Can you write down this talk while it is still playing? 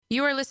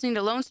You are listening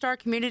to Lone Star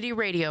Community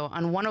Radio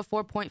on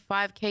 104.5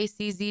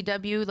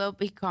 KCZW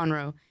LP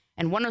Conroe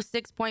and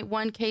 106.1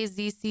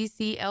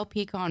 KZCC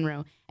LP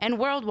Conroe and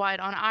worldwide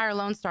on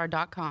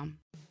ourlonestar.com.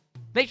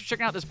 Thanks for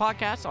checking out this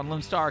podcast on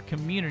Lone Star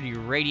Community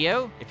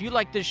Radio. If you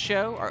like this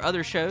show or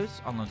other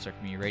shows on Lone Star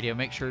Community Radio,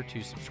 make sure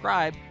to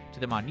subscribe to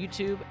them on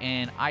YouTube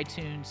and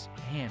iTunes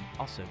and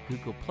also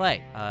Google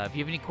Play. If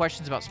you have any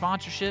questions about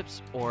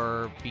sponsorships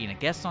or being a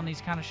guest on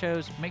these kind of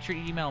shows, make sure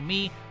to email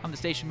me. I'm the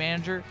station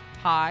manager.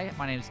 Hi,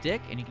 my name is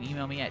Dick, and you can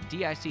email me at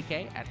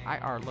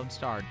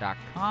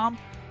dick@irlonestar.com,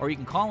 or you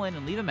can call in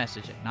and leave a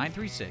message at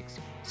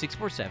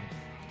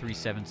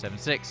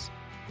 936-647-3776.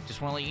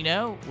 Just want to let you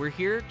know, we're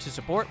here to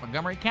support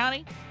Montgomery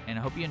County, and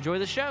I hope you enjoy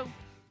the show.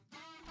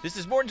 This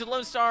is Morning to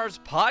Lone Star's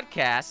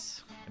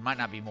podcast. It might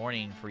not be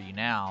morning for you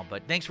now,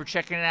 but thanks for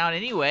checking it out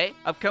anyway.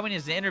 Upcoming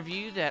is the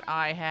interview that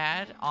I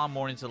had on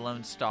Mornings of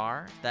Lone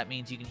Star. That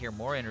means you can hear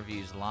more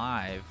interviews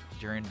live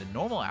during the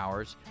normal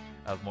hours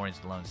of Mornings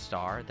of Lone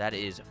Star. That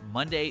is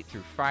Monday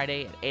through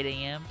Friday at 8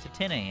 a.m. to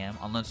 10 a.m.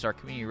 on Lone Star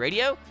Community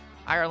Radio,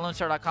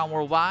 irlonestar.com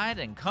worldwide,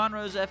 and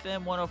Conroe's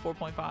FM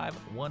 104.5,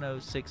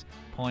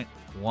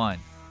 106.1.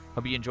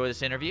 Hope you enjoy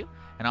this interview.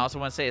 And I also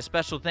want to say a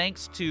special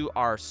thanks to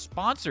our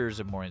sponsors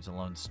of Mornings of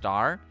Lone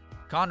Star.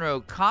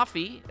 Conroe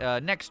Coffee,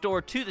 next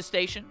door to the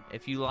station.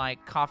 If you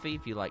like coffee,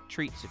 if you like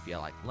treats, if you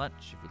like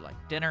lunch, if you like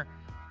dinner,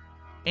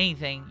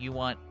 anything you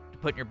want to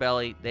put in your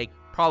belly, they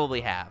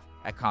probably have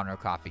at Conroe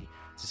Coffee.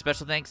 So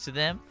special thanks to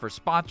them for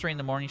sponsoring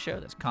the morning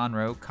show. That's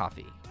Conroe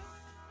Coffee.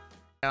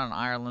 On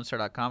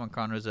irlonestar.com and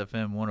Conroe's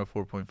FM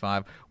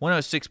 104.5,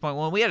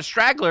 106.1. We had a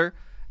straggler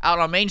out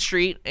on Main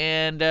Street,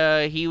 and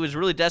he was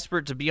really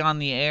desperate to be on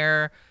the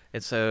air.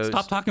 And so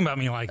stop talking about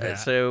me like that.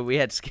 So we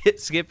had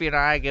Skippy and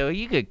I go,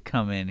 you could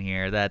come in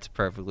here. That's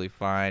perfectly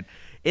fine.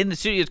 In the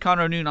studio is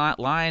Conroe Noon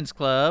Lions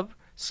Club,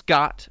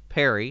 Scott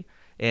Perry,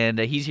 and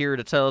he's here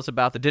to tell us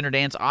about the Dinner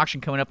Dance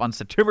auction coming up on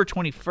September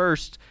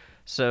 21st.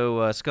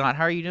 So, Scott,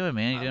 how are you doing,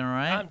 man? You doing all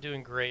right? I'm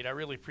doing great. I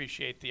really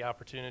appreciate the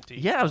opportunity.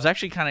 Yeah, I was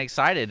actually kind of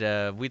excited.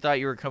 We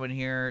thought you were coming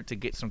here to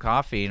get some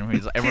coffee, and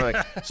we're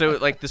like, so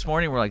like this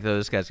morning we're like, oh,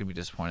 this guy's gonna be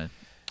disappointed.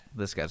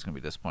 This guy's gonna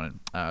be disappointed.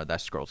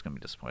 That girl's gonna be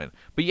disappointed.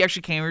 But you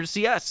actually came here to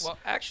see us. Well,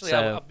 actually,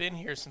 I've been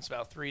here since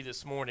about 3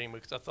 this morning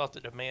because I thought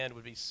the demand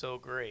would be so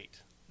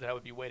great that I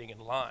would be waiting in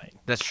line.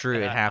 That's true.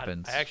 And it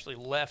happens. I actually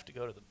left to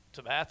go to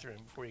the bathroom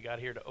before you got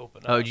here to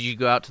open up. Oh, did you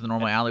go out to the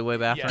normal alleyway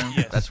bathroom?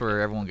 Yes. That's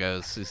where everyone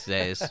goes these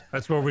days.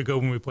 That's where we go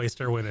when we play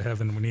Stairway to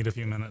Heaven. We need a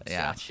few minutes.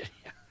 Yeah.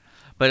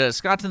 But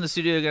Scott's in the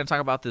studio going to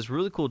talk about this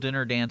really cool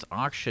dinner dance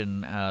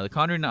auction. The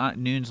Conroe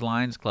Noon's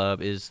Lions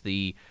Club is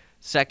the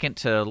second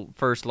to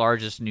first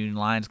largest Noon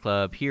Lions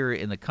Club here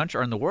in the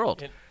country or in the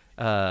world.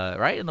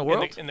 Right? In the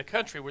world? In the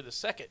country, we're the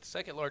second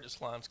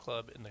largest Lions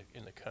Club in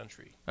the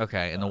country.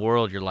 Okay. In the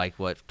world, you're like,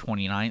 what,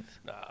 29th?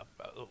 A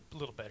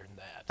little better than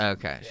that.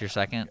 Okay. So you're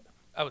second?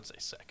 I would say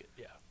second,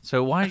 yeah.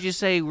 So why did you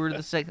say we're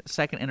the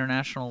second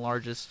international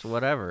largest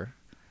whatever?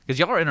 Because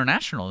y'all are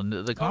international. And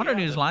the Conroe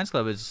Noon's Lions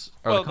Club is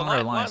 – or the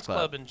Conroe Lions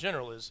Club in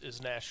general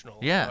is national.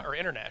 Yeah. Or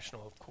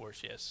international, of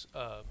course, yes.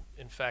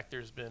 In fact,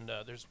 it's been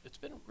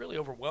really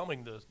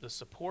overwhelming the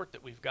support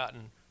that we've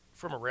gotten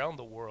from around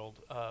the world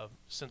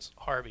since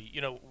Harvey.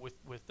 You know,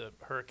 with the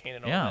hurricane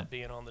and all that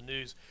being on the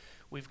news,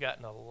 we've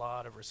gotten a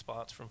lot of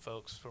response from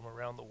folks from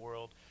around the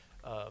world.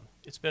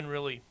 It's been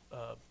really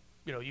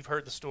you've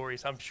heard the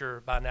stories, I'm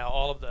sure, by now,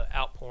 all of the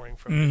outpouring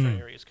from different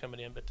areas coming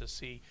in, but to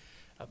see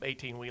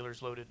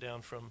 18-wheelers loaded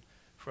down from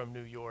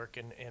New York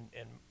and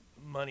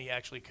money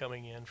actually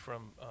coming in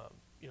from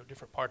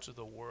different parts of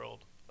the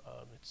world,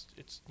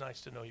 it's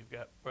nice to know you've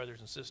got brothers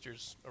and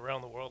sisters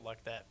around the world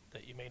like that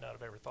you may not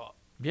have ever thought.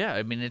 Yeah,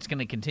 I mean, it's going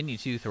to continue,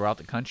 too, throughout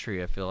the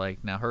country, I feel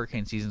like. Now,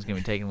 hurricane season's going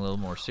to be taken a little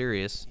more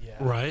serious. Yeah.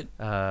 Right.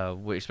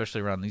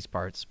 Especially around these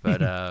parts.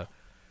 But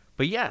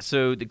but yeah,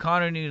 so the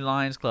Conroe Noon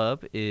Lions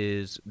Club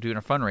is doing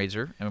a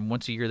fundraiser, and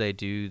once a year they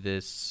do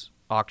this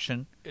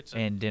auction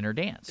and dinner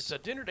dance. It's a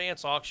dinner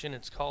dance auction.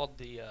 It's called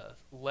the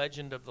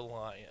Legend of the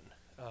Lion.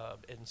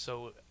 And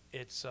so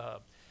it's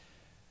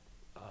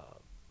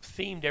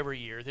themed every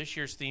year. This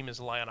year's theme is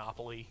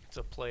Lionopoly. It's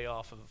a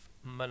playoff of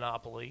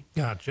Monopoly.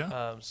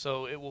 Gotcha.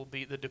 So it will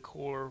be the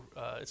decor.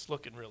 It's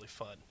looking really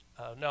fun.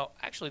 Now,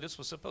 actually, this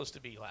was supposed to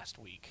be last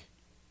week,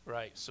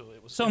 right? So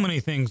it was. So many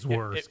things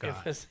were,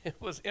 Scott. It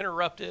was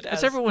interrupted.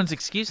 That's everyone's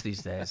excuse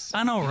these days.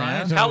 I know,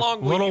 right? How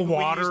long little will we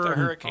water use the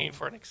and- hurricane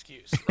for an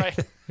excuse, right?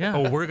 Yeah.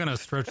 Oh, we're gonna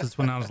stretch this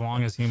one out as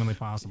long as humanly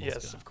possible.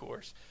 Yes, Scott. of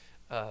course.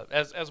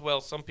 As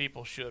well, some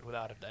people should,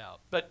 without a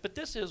doubt. But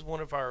this is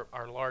one of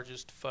our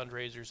largest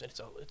fundraisers, and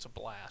it's a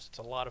blast. It's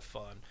a lot of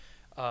fun.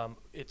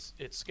 It's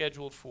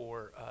scheduled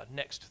for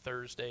next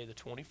Thursday, the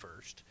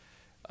 21st.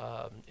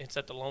 It's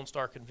at the Lone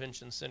Star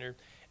Convention Center,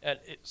 and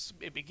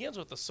it begins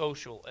with a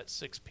social at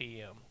 6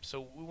 p.m.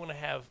 So we want to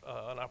have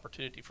an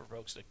opportunity for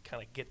folks to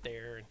kind of get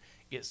there and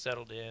get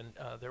settled in.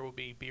 There will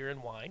be beer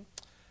and wine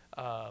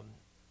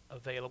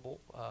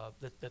available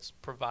that's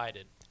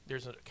provided.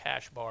 There's a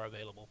cash bar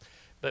available.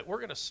 But we're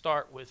going to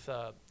start with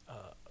the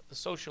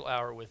social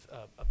hour with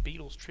a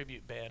Beatles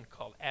tribute band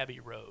called Abbey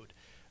Road.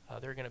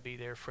 They're going to be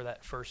there for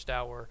that first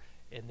hour,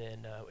 and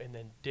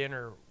then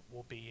dinner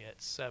will be at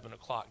 7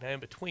 o'clock. Now, in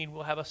between,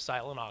 we'll have a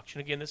silent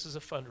auction. Again, this is a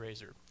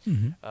fundraiser.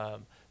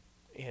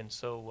 And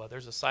so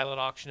there's a silent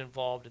auction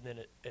involved, and then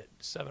at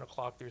 7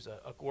 o'clock there's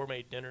a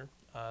gourmet dinner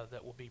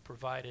that will be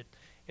provided,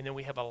 and then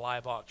we have a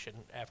live auction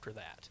after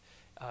that.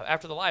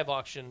 After the live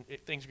auction,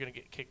 things are going to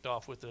get kicked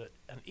off with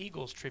an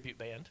Eagles tribute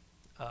band.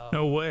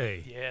 No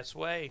way. Yes,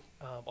 way.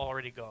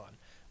 Already gone.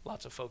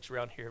 Lots of folks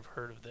around here have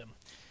heard of them.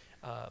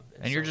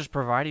 And you're just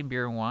providing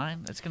beer and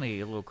wine? That's going to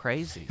get a little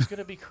crazy. It's going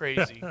to be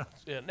crazy.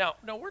 Now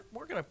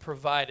we're going to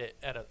provide it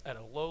at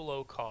a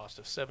low cost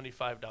of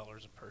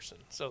 $75 a person.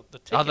 So the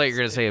tickets, I thought you were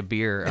going to say a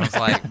beer. I was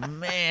like,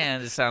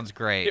 man, this sounds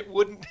great. It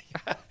wouldn't.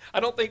 I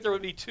don't think there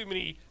would be too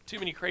many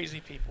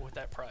crazy people with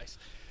that price.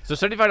 So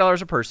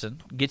 $75 a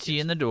person gets you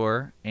in the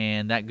door,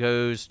 and that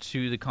goes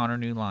to the Conroe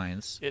New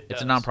Lions.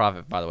 It's a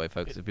nonprofit, by the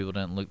if people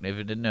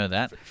didn't know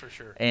that. For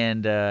sure.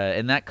 And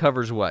that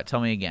covers what? Tell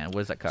me again.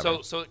 What does that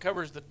cover? So it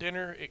covers the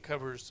dinner, it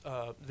covers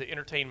the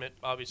entertainment,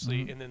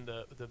 obviously, and then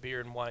the beer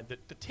and wine.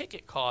 The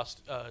ticket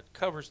cost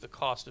covers the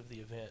cost of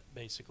the event,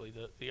 basically.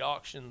 The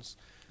auctions.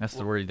 That's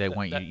the word they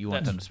want you. You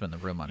want them to spend the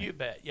real money. You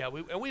bet. Yeah,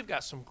 we've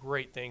got some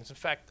great things. In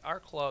fact, our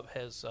club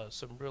has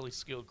some really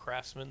skilled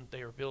craftsmen.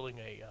 They are building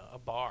a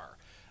bar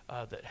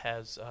that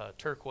has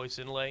turquoise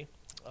inlay.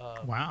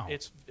 Wow.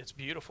 It's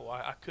beautiful.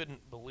 I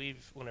couldn't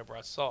believe whenever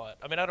I saw it.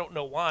 I mean, I don't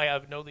know why.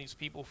 I've known these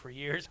people for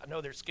years. I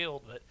know they're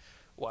skilled, but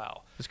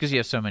wow. It's because you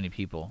have so many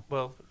people.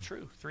 Well,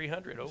 true.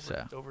 300,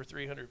 over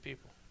 300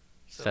 people.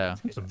 So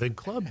it's a big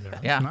club there.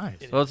 That's yeah. nice.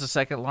 Well, it's the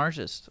second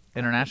largest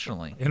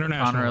internationally.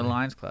 Internationally. Conroe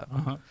Lions Club.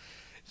 Uh-huh.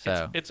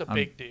 So it's a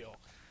big deal.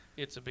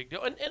 It's a big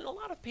deal, and a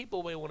lot of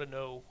people may want to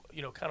know,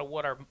 kind of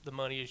what the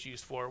money is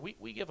used for.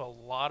 We give a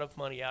lot of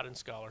money out in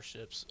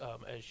scholarships,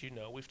 as you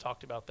know. We've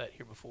talked about that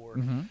here before.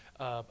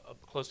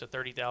 Close to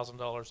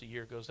 $30,000 a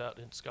year goes out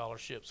in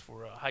scholarships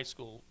for high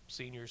school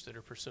seniors that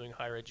are pursuing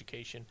higher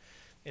education,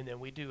 and then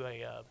we do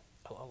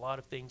a lot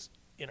of things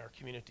in our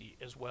community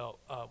as well.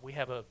 We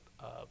have in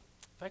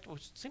fact,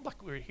 it seemed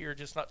like we were here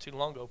just not too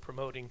long ago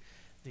promoting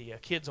the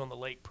Kids on the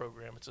Lake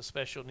program. It's a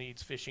special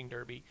needs fishing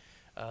derby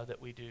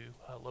that we do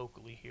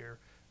locally here.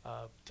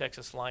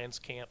 Texas Lions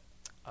Camp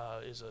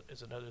is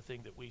another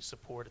thing that we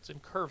support. It's in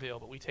Kerrville,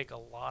 but we take a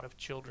lot of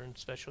children,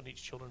 special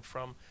needs children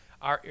from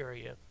our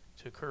area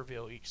to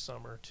Kerrville each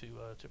summer to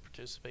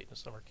participate in the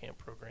summer camp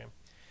program.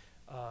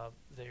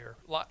 There,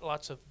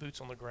 lots of boots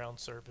on the ground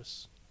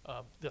service.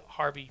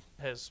 Harvey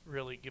has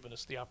really given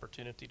us the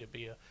opportunity to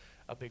be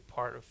a big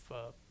part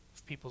of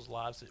people's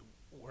lives that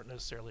weren't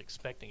necessarily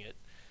expecting it.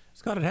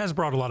 Scott, it has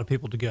brought a lot of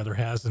people together,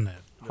 hasn't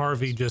it?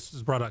 Harvey just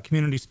has brought out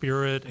community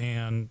spirit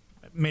and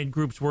made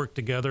groups work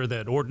together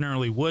that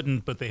ordinarily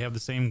wouldn't, but they have the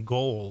same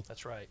goal.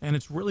 That's right. And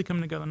it's really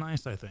coming together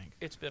nice, I think.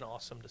 It's been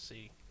awesome to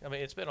see. I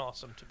mean, it's been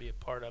awesome to be a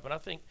part of. And I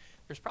think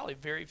there's probably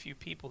very few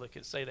people that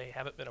could say they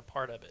haven't been a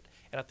part of it.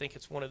 And I think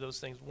it's one of those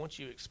things, once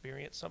you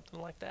experience something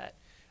like that,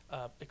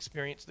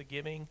 experience the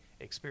giving,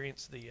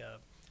 experience the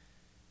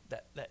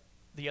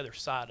the other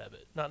side of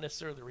it, not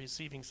necessarily the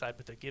receiving side,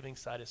 but the giving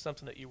side is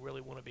something that you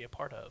really want to be a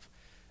part of.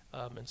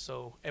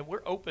 And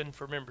we're open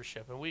for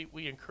membership, and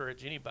we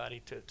encourage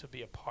anybody to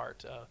be a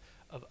part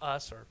of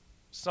us or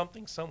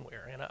something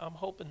somewhere. And I'm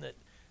hoping that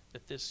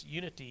this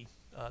unity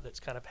that's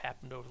kind of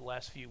happened over the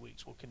last few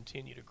weeks will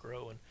continue to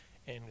grow,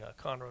 and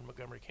Conroe and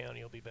Montgomery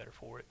County will be better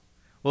for it.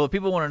 Well, if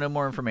people want to know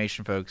more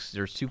information, folks,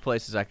 there's two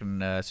places I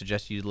can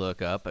suggest you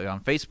look up.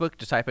 On Facebook,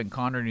 just type in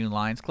Conroe New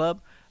Lions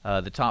Club.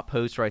 The top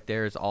post right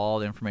there is all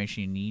the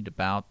information you need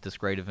about this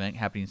great event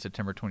happening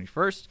September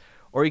 21st.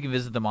 Or you can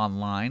visit them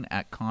online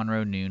at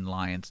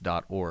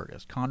ConroeNoonLions.org.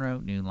 That's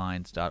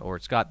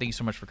ConroeNoonLions.org. Scott, thank you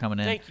so much for coming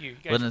in. Thank you.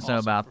 You letting us know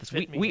about this.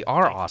 We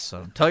are Thank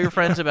awesome. You. Tell your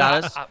friends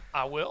about us.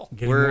 I will.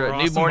 We're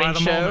a new morning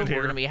show. We're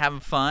going to be having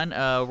fun.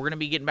 We're going to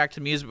be getting back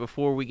to music.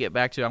 Before we get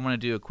back to it, I'm going to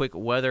do a quick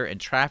weather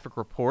and traffic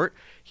report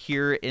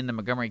here in the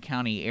Montgomery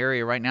County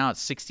area. Right now,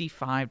 it's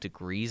 65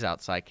 degrees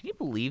outside. Can you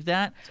believe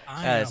that?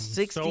 I am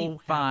 65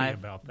 so happy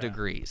about that.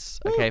 degrees.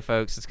 Okay,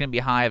 folks. It's going to be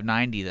a high of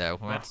 90, though.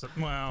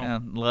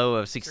 Low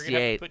of 68. You're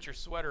going to have to put your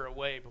sweater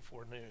away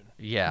before noon.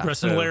 Yeah.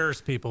 Dress in layers,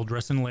 people.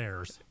 Dress in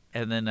layers.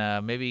 And then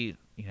maybe,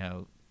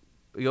 you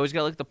always got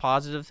to look at the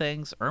positive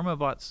things. Irma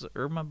bought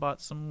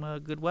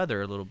some good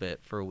weather a little bit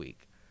for a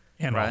week.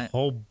 And right? a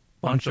whole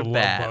bunch of love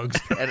bad.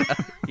 bugs. And,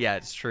 yeah,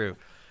 it's true.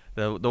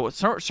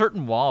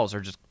 Certain walls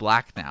are just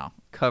black now,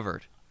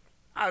 covered.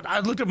 I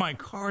looked at my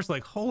cars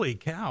like, holy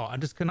cow. I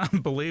just could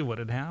not believe what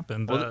had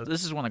happened. Well,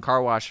 this is when the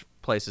car wash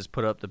places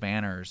put up the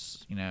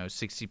banners,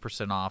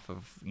 60% off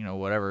of,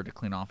 whatever to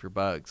clean off your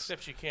bugs.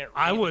 Except you can't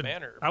read the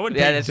banner. I would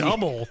pay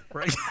double.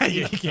 Right?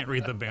 You can't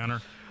read the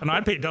banner. And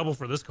I'd pay double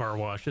for this car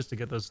wash just to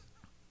get those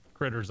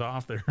critters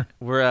off there.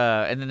 We're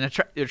and then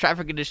the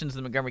traffic conditions in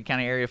the Montgomery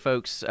County area,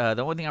 folks.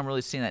 The only thing I'm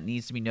really seeing that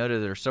needs to be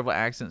noted, there are several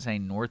accidents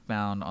heading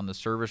northbound on the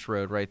service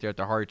road right there at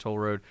the Hardy Toll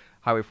Road,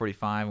 Highway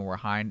 45, and where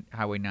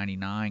Highway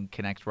 99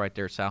 connects right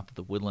there south of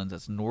the Woodlands.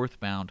 That's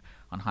northbound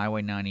on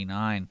Highway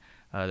 99.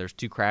 There's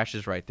 2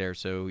 crashes right there,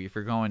 so if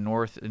you're going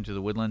north into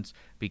the Woodlands,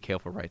 be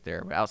careful right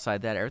there. But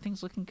outside that,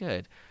 everything's looking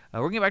good. We're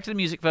going to get back to the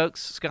music, folks.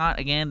 Scott,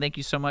 again, thank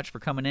you so much for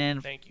coming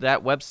in. Thank you.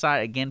 That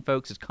website, again,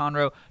 folks, is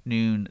Conroe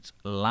Noon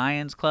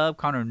Lions Club,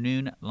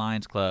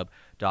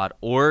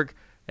 ConroeNoonLionsClub.org.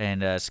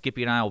 And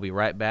Skippy and I will be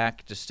right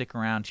back. Just stick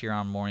around here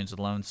on Mornings with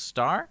Lone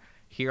Star,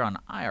 here on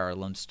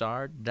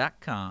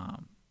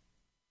IRLoneStar.com.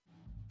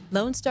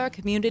 Lone Star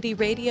Community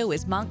Radio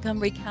is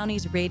Montgomery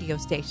County's radio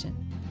station,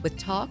 with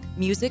talk,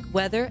 music,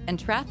 weather, and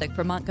traffic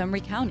for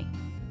Montgomery County.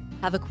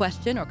 Have a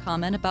question or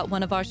comment about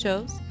one of our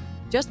shows?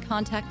 Just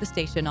contact the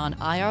station on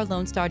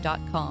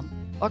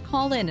IRLoneStar.com or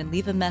call in and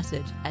leave a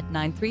message at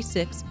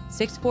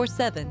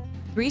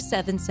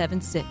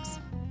 936-647-3776.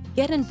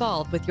 Get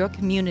involved with your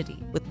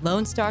community with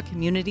Lone Star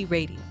Community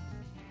Radio.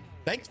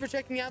 Thanks for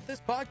checking out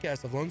this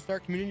podcast of Lone Star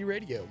Community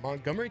Radio,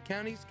 Montgomery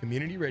County's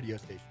community radio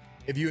station.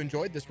 If you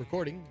enjoyed this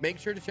recording, make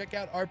sure to check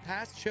out our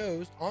past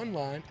shows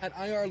online at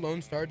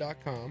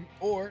IRLoneStar.com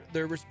or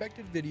their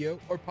respective video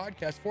or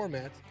podcast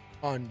formats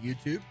on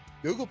YouTube,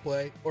 Google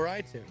Play, or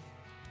iTunes.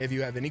 If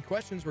you have any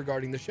questions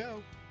regarding the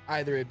show,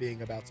 either it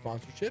being about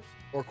sponsorships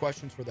or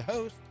questions for the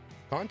host,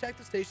 contact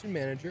the station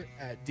manager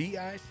at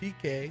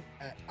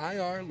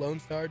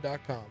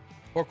dick@irlonestar.com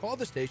or call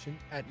the station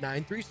at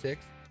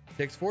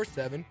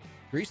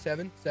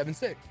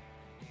 936-647-3776.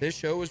 This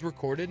show was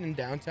recorded in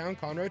downtown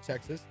Conroe,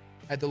 Texas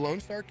at the Lone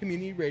Star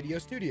Community Radio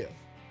Studios,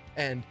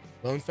 and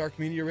Lone Star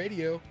Community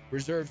Radio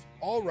reserves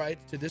all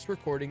rights to this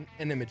recording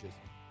and images.